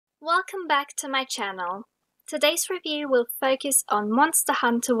Welcome back to my channel. Today's review will focus on Monster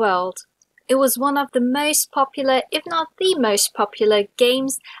Hunter World. It was one of the most popular, if not the most popular,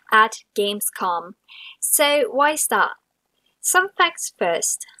 games at Gamescom. So why is that? Some facts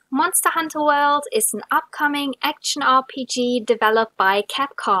first. Monster Hunter World is an upcoming action RPG developed by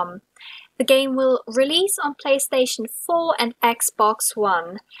Capcom. The game will release on PlayStation 4 and Xbox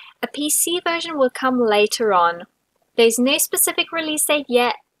One. A PC version will come later on. There's no specific release date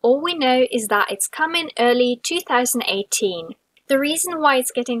yet. All we know is that it's coming early 2018. The reason why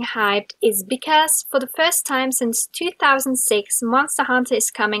it's getting hyped is because for the first time since 2006, Monster Hunter is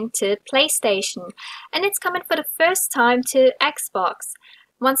coming to PlayStation, and it's coming for the first time to Xbox.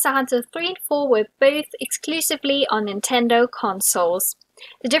 Monster Hunter 3 and 4 were both exclusively on Nintendo consoles.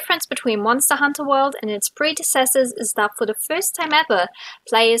 The difference between Monster Hunter World and its predecessors is that for the first time ever,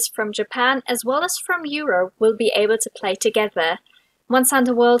 players from Japan as well as from Europe will be able to play together. Monster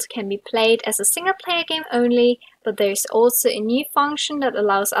Hunter World can be played as a single-player game only, but there's also a new function that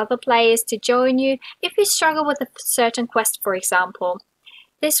allows other players to join you if you struggle with a certain quest, for example.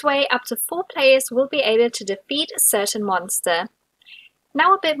 This way, up to 4 players will be able to defeat a certain monster.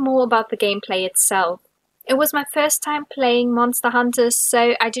 Now a bit more about the gameplay itself. It was my first time playing Monster Hunter,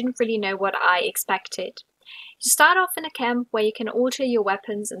 so I didn't really know what I expected. You start off in a camp where you can alter your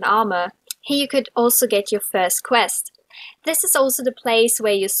weapons and armor. Here you could also get your first quest. This is also the place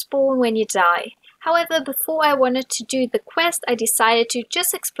where you spawn when you die. However, before I wanted to do the quest, I decided to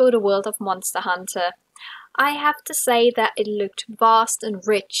just explore the world of Monster Hunter. I have to say that it looked vast and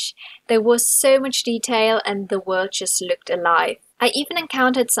rich. There was so much detail and the world just looked alive. I even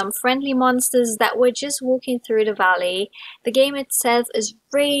encountered some friendly monsters that were just walking through the valley. The game itself is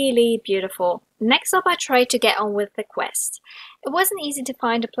really beautiful. Next up, I tried to get on with the quest. It wasn't easy to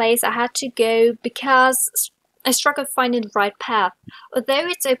find a place I had to go because I struggled finding the right path. Although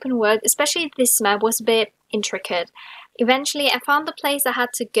it's open world, especially this map was a bit intricate. Eventually I found the place I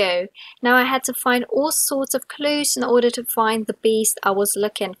had to go. Now I had to find all sorts of clues in order to find the beast I was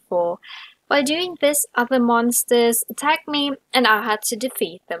looking for. While doing this, other monsters attacked me and I had to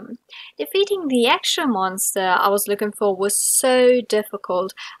defeat them. Defeating the actual monster I was looking for was so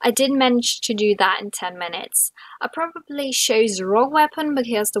difficult. I did manage to do that in 10 minutes. I probably chose the wrong weapon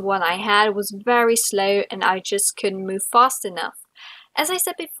because the one I had was very slow and I just couldn't move fast enough. As I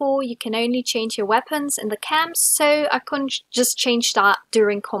said before, you can only change your weapons in the camps, so I couldn't just change that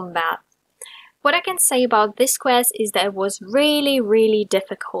during combat. What I can say about this quest is that it was really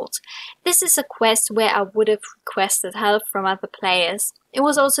difficult. This is a quest where I would have requested help from other players. It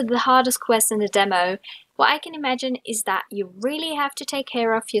was also the hardest quest in the demo. What I can imagine is that you really have to take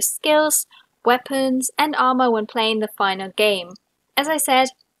care of your skills, weapons and armor when playing the final game. As I said,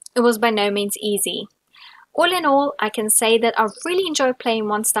 it was by no means easy. All in all, I can say that I really enjoyed playing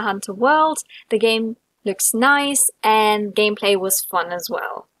Monster Hunter World. The game looks nice and gameplay was fun as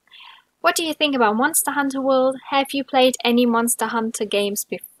well. What do you think about Monster Hunter World? Have you played any Monster Hunter games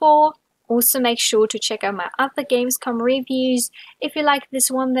before? Also make sure to check out my other Gamescom reviews. If you like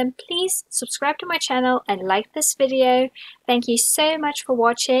this one, then please subscribe to my channel and like this video. Thank you so much for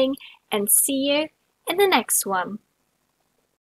watching and see you in the next one.